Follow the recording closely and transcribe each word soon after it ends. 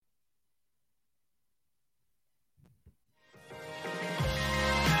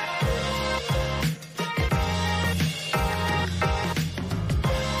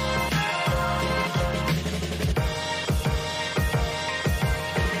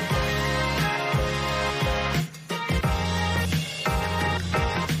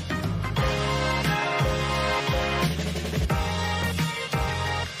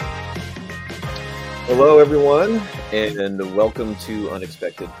Hello, everyone, and welcome to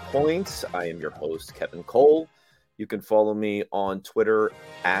Unexpected Points. I am your host, Kevin Cole. You can follow me on Twitter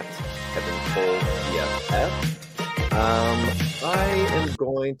at Kevin Cole PFF. I am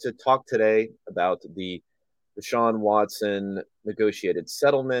going to talk today about the Deshaun Watson negotiated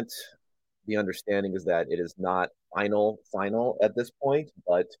settlement. The understanding is that it is not final at this point,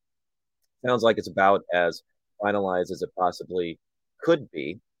 but sounds like it's about as finalized as it possibly could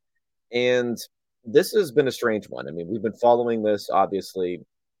be. And this has been a strange one. I mean, we've been following this, obviously,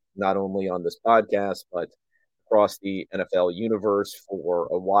 not only on this podcast, but across the NFL universe for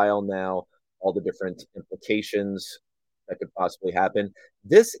a while now, all the different implications that could possibly happen.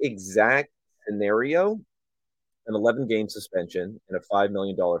 This exact scenario, an 11-game suspension and a $5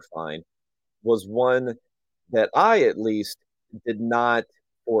 million fine, was one that I, at least, did not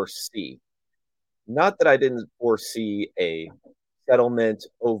foresee. Not that I didn't foresee a settlement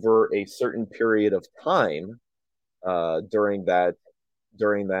over a certain period of time during the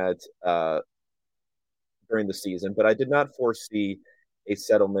season, but I did not foresee a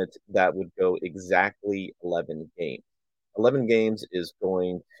settlement that would go exactly 11 games. 11 games is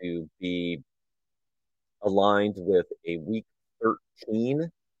going to be aligned with a Week 13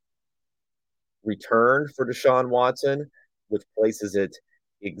 return for Deshaun Watson, which places it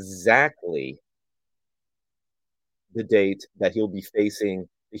exactly the date that he'll be facing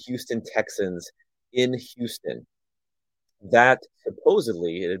the Houston Texans in Houston. That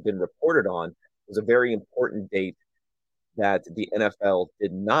supposedly, it had been reported on, was a very important date that the NFL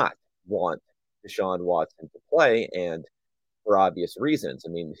did not want Deshaun Watson to play, and for obvious reasons. I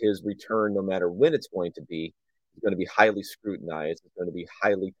mean, his return, no matter when it's going to be, is going to be highly scrutinized. It's going to be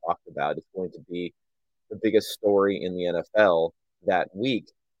highly talked about. It's going to be the biggest story in the NFL that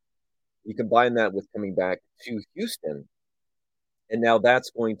week. You combine that with coming back to Houston, and now that's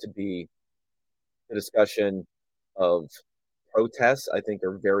going to be the discussion of protests, I think,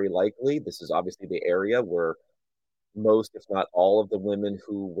 are very likely. This is obviously the area where most, if not all, of the women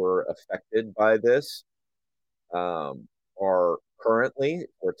who were affected by this are currently,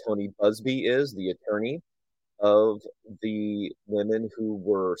 where Tony Busby is, the attorney of the women who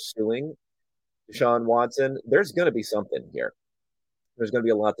were suing Deshaun Watson. There's going to be something here. There's going to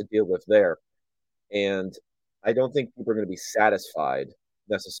be a lot to deal with there. And I don't think people are going to be satisfied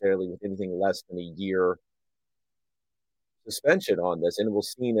necessarily with anything less than a year suspension on this. And it will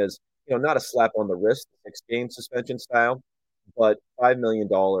seem as, not a slap on the wrist, 6-game suspension style, but $5 million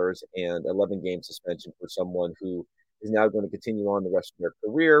and 11-game suspension for someone who is now going to continue on the rest of their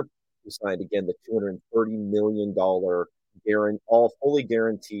career, who signed, again, the $230 million all fully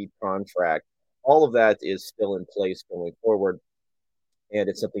guaranteed contract. All of that is still in place going forward. And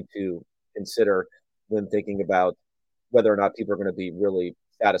it's something to consider when thinking about whether or not people are going to be really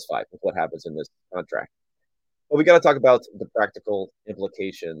satisfied with what happens in this contract. But we got to talk about the practical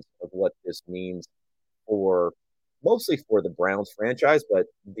implications of what this means mostly for the Browns franchise, but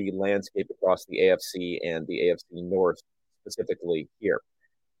the landscape across the AFC and the AFC North specifically here.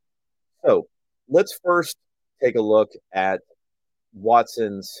 So let's first take a look at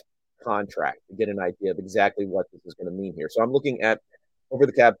Watson's contract to get an idea of exactly what this is going to mean here. So I'm looking at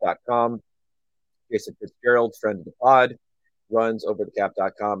overthecap.com. Jason Fitzgerald, friend of the pod, runs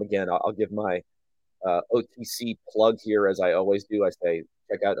overthecap.com. Again, I'll give my OTC plug here, as I always do. I say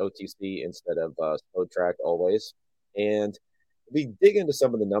check out OTC instead of SpoTrack always. And we dig into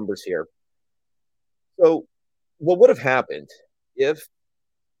some of the numbers here. So what would have happened if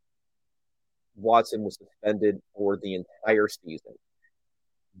Watson was suspended for the entire season?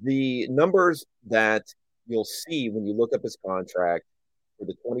 The numbers that you'll see when you look up his contract for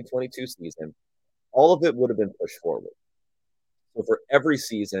the 2022 season, all of it would have been pushed forward. So for every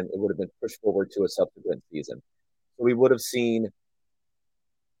season, it would have been pushed forward to a subsequent season. So we would have seen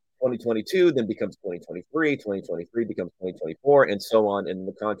 2022 then becomes 2023, 2023 becomes 2024, and so on. And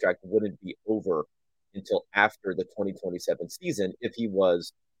the contract wouldn't be over until after the 2027 season if he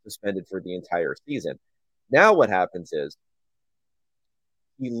was suspended for the entire season. Now what happens is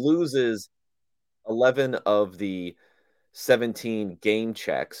he loses 11 of the 17 game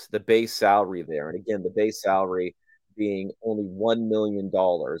checks, the base salary there. And again, the base salary being only $1 million, a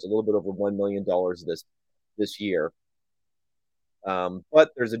little bit over $1 million this year.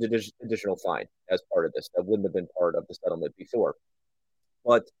 But there's an additional fine as part of this that wouldn't have been part of the settlement before.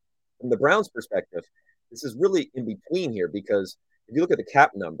 But from the Browns' perspective, this is really in between here, because if you look at the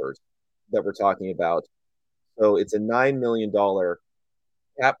cap numbers that we're talking about, so it's a $9 million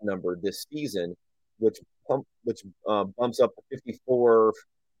cap number this season, which bumps up to 54,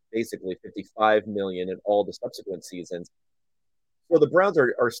 basically 55 million in all the subsequent seasons. So the Browns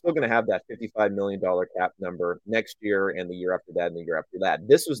are still going to have that $55 million cap number next year and the year after that and the year after that.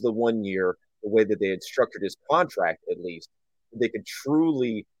 This was the one year, the way that they had structured his contract, at least, they could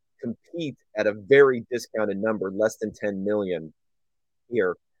truly compete at a very discounted number, less than 10 million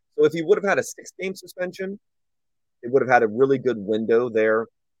here. So if he would have had a 6-game suspension, it would have had a really good window there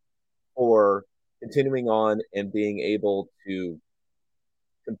for continuing on and being able to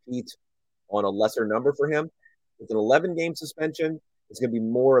compete on a lesser number for him. With an 11-game suspension, it's going to be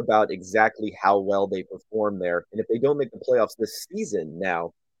more about exactly how well they perform there. And if they don't make the playoffs this season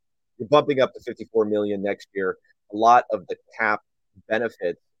now, you're bumping up to 54 million next year. A lot of the cap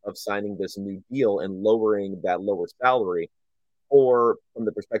benefit of signing this new deal and lowering that lower salary, or from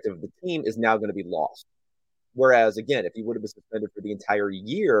the perspective of the team, is now going to be lost. Whereas, again, if he would have been suspended for the entire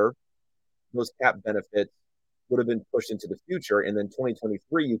year, those cap benefits would have been pushed into the future. And then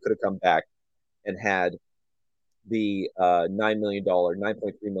 2023, you could have come back and had the $9.3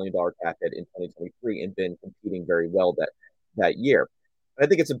 million cap hit in 2023 and been competing very well that year. And I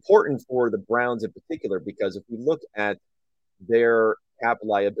think it's important for the Browns in particular, because if we look at their cap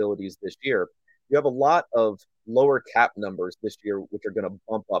liabilities this year, you have a lot of lower cap numbers this year, which are going to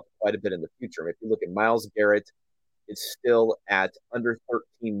bump up quite a bit in the future. If you look at Myles Garrett, it's still at under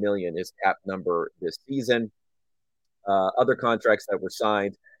 13 million, his cap number this season. Other contracts that were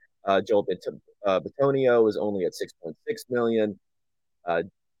signed, Joel Bitonio is only at 6.6 million.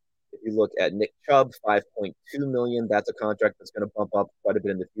 If you look at Nick Chubb, 5.2 million, that's a contract that's going to bump up quite a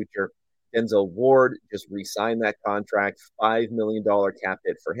bit in the future. Denzel Ward just re-signed that contract, $5 million cap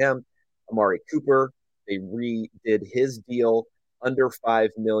hit for him. Amari Cooper, they redid his deal, under $5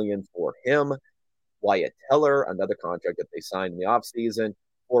 million for him. Wyatt Teller, another contract that they signed in the offseason,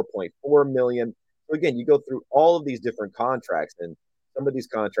 $4.4 million. So again, you go through all of these different contracts, and some of these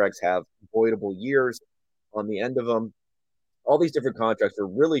contracts have voidable years on the end of them. All these different contracts are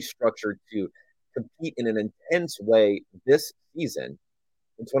really structured to compete in an intense way this season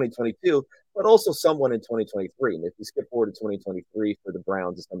in 2022, but also somewhat in 2023. And if you skip forward to 2023 for the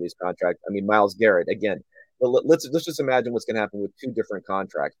Browns and some of these contracts, I mean, Myles Garrett, again, let's just imagine what's going to happen with 2 different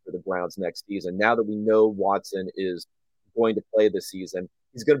contracts for the Browns next season. Now that we know Watson is going to play this season,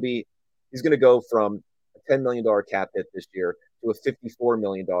 he's going to go from a $10 million cap hit this year to a $54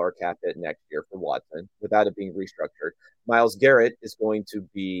 million cap hit next year for Watson without it being restructured. Myles Garrett is going to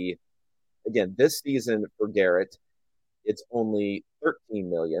be, again, this season for Garrett, it's only 13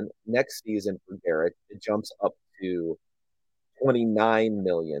 million. Next season for Garrett, it jumps up to 29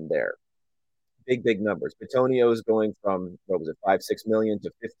 million there. Big numbers. Bitonio is going from, 5-6 million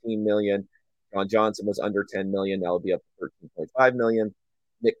to 15 million. John Johnson was under 10 million. Now it'll be up to 13.5 million.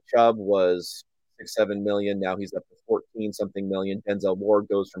 Nick Chubb was 6-7 million. Now he's up to 14 something million. Denzel Ward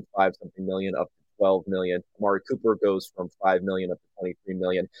goes from 5 something million up to 12 million. Amari Cooper goes from 5 million up to 23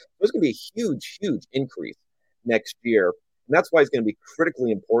 million. So it's going to be a huge increase next year. And that's why it's going to be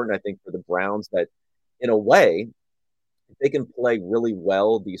critically important, I think, for the Browns that, in a way, if they can play really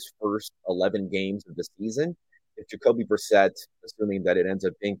well these first 11 games of the season, if Jacoby Brissett, assuming that it ends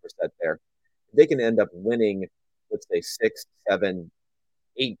up being Brissett there, if they can end up winning, let's say 6, 7,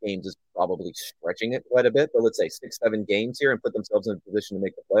 8 games is probably stretching it quite a bit, but let's say 6, 7 games here and put themselves in a position to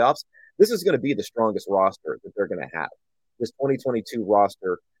make the playoffs, this is going to be the strongest roster that they're going to have. This 2022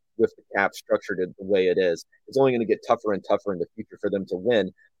 roster, with the cap structured the way it is, it's only going to get tougher and tougher in the future for them to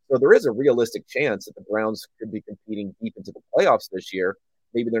win. So there is a realistic chance that the Browns could be competing deep into the playoffs this year.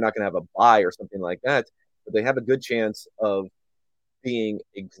 Maybe they're not going to have a bye or something like that, but they have a good chance of being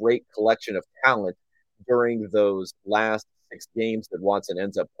a great collection of talent during those last 6 games that Watson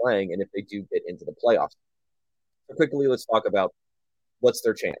ends up playing, and if they do get into the playoffs. So quickly, let's talk about what's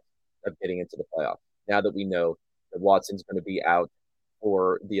their chance of getting into the playoffs now that we know that Watson's going to be out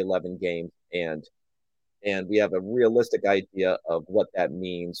for the 11 games, and we have a realistic idea of what that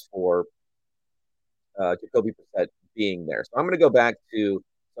means for Jacoby Brissett being there. So I'm going to go back to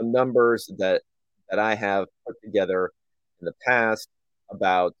some numbers that I have put together in the past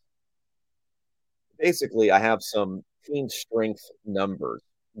about, basically I have some team strength numbers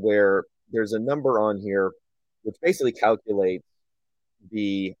where there's a number on here which basically calculates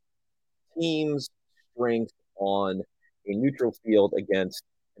the team's strength on a neutral field against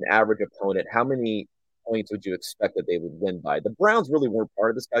an average opponent. How many points would you expect that they would win by? The Browns really weren't part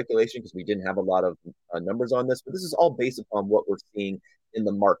of this calculation because we didn't have a lot of numbers on this, but this is all based upon what we're seeing in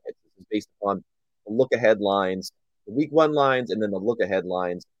the market. This is based upon the look-ahead lines, the week 1 lines, and then the look-ahead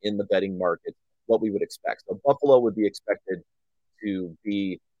lines in the betting market, what we would expect. So Buffalo would be expected to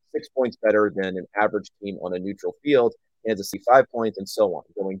be 6 points better than an average team on a neutral field. Kansas City 5 points, and so on,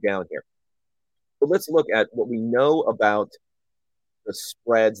 going down here. But let's look at what we know about the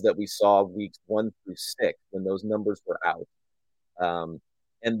spreads that we saw weeks 1 through 6 when those numbers were out.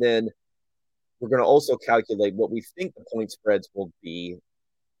 And then we're going to also calculate what we think the point spreads will be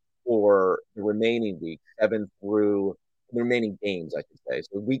for the remaining week, the remaining games, I should say.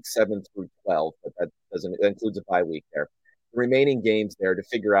 So week 7 through 12, but that includes a bye week there. The remaining games there to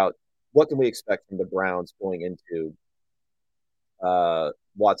figure out what can we expect from the Browns going into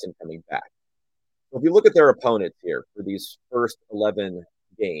Watson coming back. So if you look at their opponents here for these first 11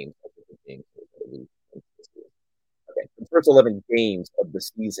 games, okay, the first 11 games of the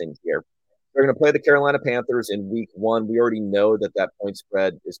season here, they're going to play the Carolina Panthers in week 1. We already know that point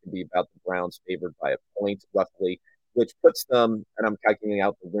spread is going to be about the Browns favored by a point roughly, which puts them, and I'm calculating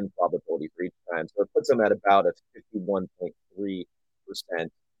out the win probability for each time, so it puts them at about a 51.3%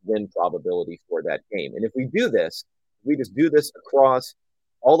 win probability for that game. And if we just do this across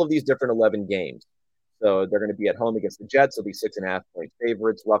all of these different 11 games, so they're going to be at home against the Jets. They'll be 6.5-point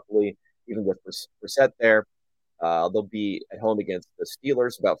favorites roughly, even with Brissett there. They'll be at home against the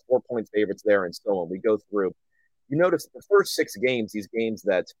Steelers, about 4-point favorites there, and so on. We go through. You notice the first 6 games, these games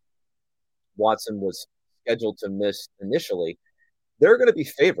that Watson was scheduled to miss initially, they're going to be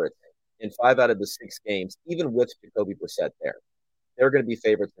favorites in 5 out of the 6 games, even with Jacoby Brissett there. They're going to be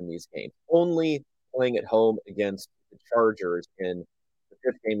favorites in these games. Only playing at home against the Chargers in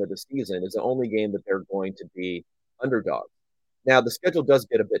the 5th game of the season is the only game that they're going to be underdogs. Now, the schedule does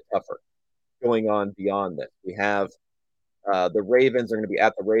get a bit tougher going on beyond this. We have the Ravens are going to be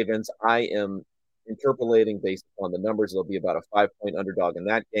at the Ravens. I am interpolating based upon the numbers. It'll be about a 5-point underdog in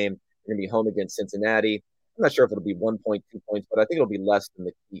that game. They're going to be home against Cincinnati. I'm not sure if it'll be 1 point, 2 points, but I think it'll be less than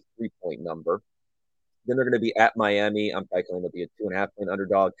the key 3-point number. Then they're going to be at Miami. I'm calculating it'll be a 2.5-point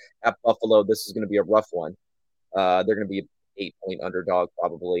underdog. At Buffalo, this is going to be a rough one. They're going to be an 8-point underdog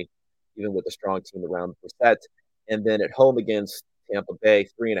probably, even with a strong team around Brissett. And then at home against Tampa Bay,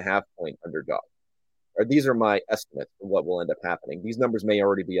 3.5-point underdog. These are my estimates for what will end up happening. These numbers may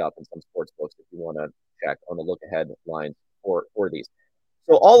already be up in some sports books if you want to check on the look-ahead line for these.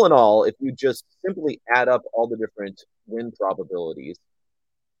 So all in all, if you just simply add up all the different win probabilities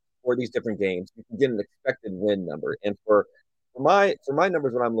for these different games, you can get an expected win number. And for my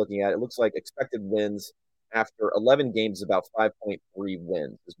numbers, what I'm looking at, it looks like expected wins after 11 games is about 5.3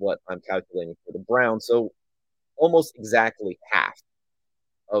 wins is what I'm calculating for the Browns. So almost exactly half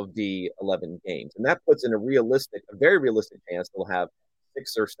of the 11 games. And that puts in a very realistic chance they'll have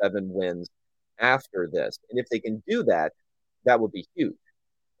 6 or 7 wins after this. And if they can do that, that would be huge.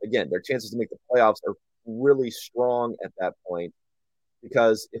 Again, their chances to make the playoffs are really strong at that point,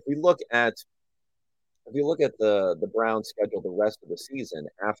 because if we look at the Browns schedule the rest of the season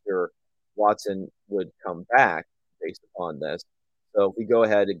after Watson would come back based upon this. So if we go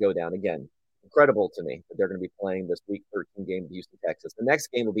ahead and go down again, incredible to me that they're going to be playing this week 13 game of Houston, Texas. The next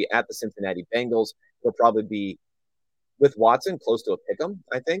game will be at the Cincinnati Bengals. It'll probably be with Watson close to a pick 'em,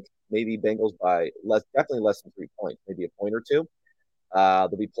 I think. Maybe Bengals by definitely less than 3 points, maybe a point or two.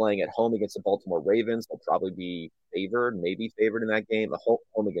 They'll be playing at home against the Baltimore Ravens. They'll probably be maybe favored in that game.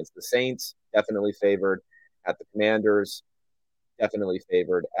 Home against the Saints, definitely favored. At the Commanders, definitely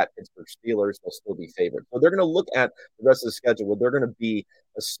favored. At Pittsburgh Steelers, they'll still be favored. So they're going to look at the rest of the schedule where they're going to be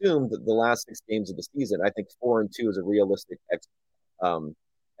assumed that the last 6 games of the season. I think 4-2 is a realistic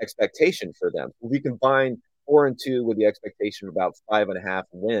expectation for them. If we combine 4-2 with the expectation of about 5.5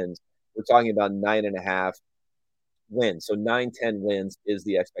 wins, we're talking about 9.5 wins. So 9-10 wins is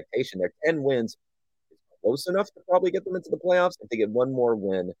the expectation there. 10 wins is close enough to probably get them into the playoffs. If they get one more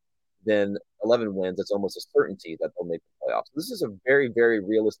win, then 11 wins, it's almost a certainty that they'll make the playoffs. So this is a very, very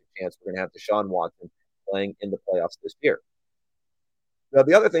realistic chance we're going to have Deshaun Watson playing in the playoffs this year. Now,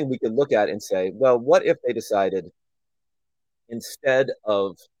 the other thing we could look at and say, well, what if they decided instead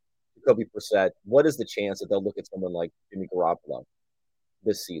of Jacoby Brissett, what is the chance that they'll look at someone like Jimmy Garoppolo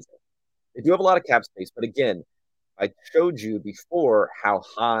this season? They do have a lot of cap space, but again, I showed you before how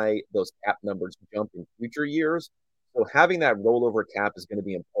high those cap numbers jump in future years. So having that rollover cap is going to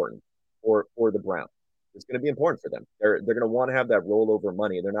be important for the Browns. It's going to be important for them. They're going to want to have that rollover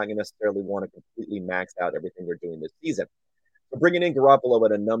money. They're not going to necessarily want to completely max out everything they're doing this season. So bringing in Garoppolo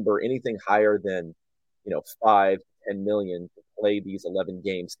at a number anything higher than 5 to 10 million to play these 11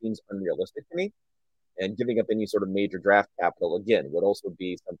 games seems unrealistic to me. And giving up any sort of major draft capital again would also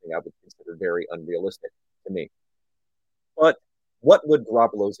be something I would consider very unrealistic to me. But what would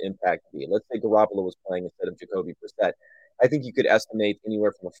Garoppolo's impact be? Let's say Garoppolo was playing instead of Jacoby Brissett. I think you could estimate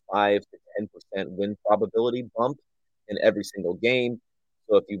anywhere from a 5 to 10% win probability bump in every single game.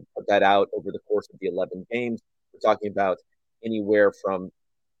 So if you put that out over the course of the 11 games, we're talking about anywhere from,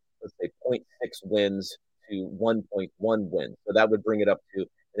 let's say, 0.6 wins to 1.1 wins. So that would bring it up to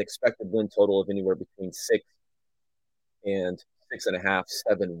an expected win total of anywhere between 6 and 6.5,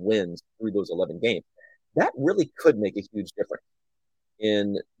 7 wins through those 11 games. That really could make a huge difference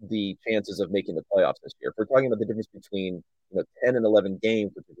in the chances of making the playoffs this year. If we're talking about the difference between 10 and 11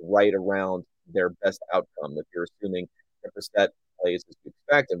 games, which is right around their best outcome, if you're assuming that Brissett plays as you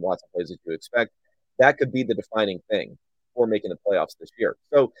expect and Watson plays as you expect, that could be the defining thing for making the playoffs this year.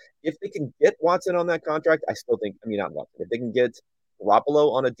 So if they can get Watson on that contract, I still think, not Watson, if they can get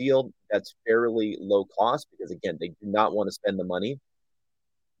Garoppolo on a deal that's fairly low cost, because again, they do not want to spend the money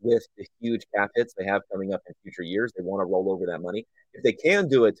with the huge cap hits they have coming up in future years. They want to roll over that money. If they can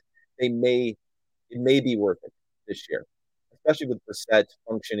do it, it may be worth it this year, especially with Brissett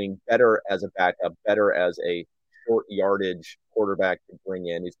functioning better as a backup, better as a short yardage quarterback to bring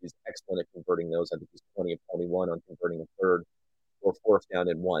in. He's excellent at converting those. I think he's 20 of 21 on converting a third or fourth down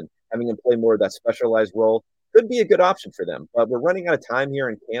and 1. Having him play more of that specialized role could be a good option for them. But we're running out of time here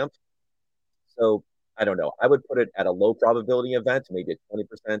in camp. So I don't know. I would put it at a low probability event, maybe a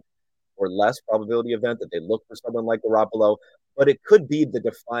 20% or less probability event that they look for someone like Garoppolo. But it could be the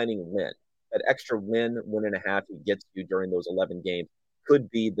defining win. That extra win and a half he gets you during those 11 games could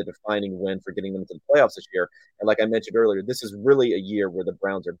be the defining win for getting them to the playoffs this year. And like I mentioned earlier, this is really a year where the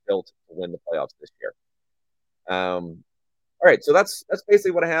Browns are built to win the playoffs this year. All right, so that's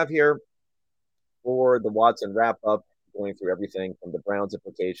basically what I have here for the Watson wrap-up, going through everything from the Browns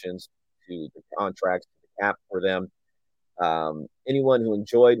implications to the contracts, to the cap for them. Anyone who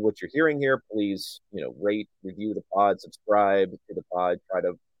enjoyed what you're hearing here, please, rate, review the pod, subscribe to the pod, try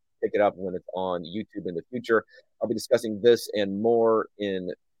to pick it up when it's on YouTube in the future. I'll be discussing this and more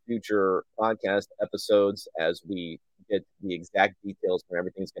in future podcast episodes as we get the exact details for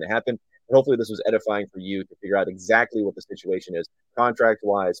everything's going to happen. And hopefully this was edifying for you to figure out exactly what the situation is,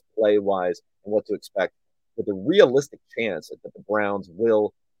 contract-wise, play-wise, and what to expect with a realistic chance that the Browns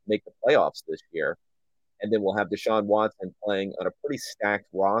will make the playoffs this year. And then we'll have Deshaun Watson playing on a pretty stacked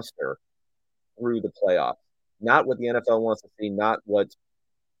roster through the playoffs. Not what the NFL wants to see, not what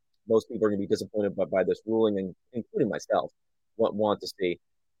most people are going to be disappointed by this ruling, and including myself, want to see.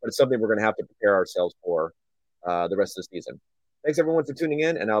 But it's something we're going to have to prepare ourselves for the rest of the season. Thanks, everyone, for tuning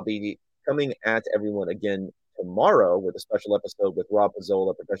in, and I'll be coming at everyone again tomorrow with a special episode with Rob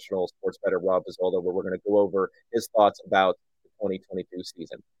Pizzola, professional sports bettor Rob Pizzola, where we're going to go over his thoughts about the 2022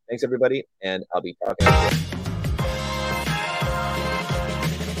 season. Thanks, everybody, and I'll be talking to you.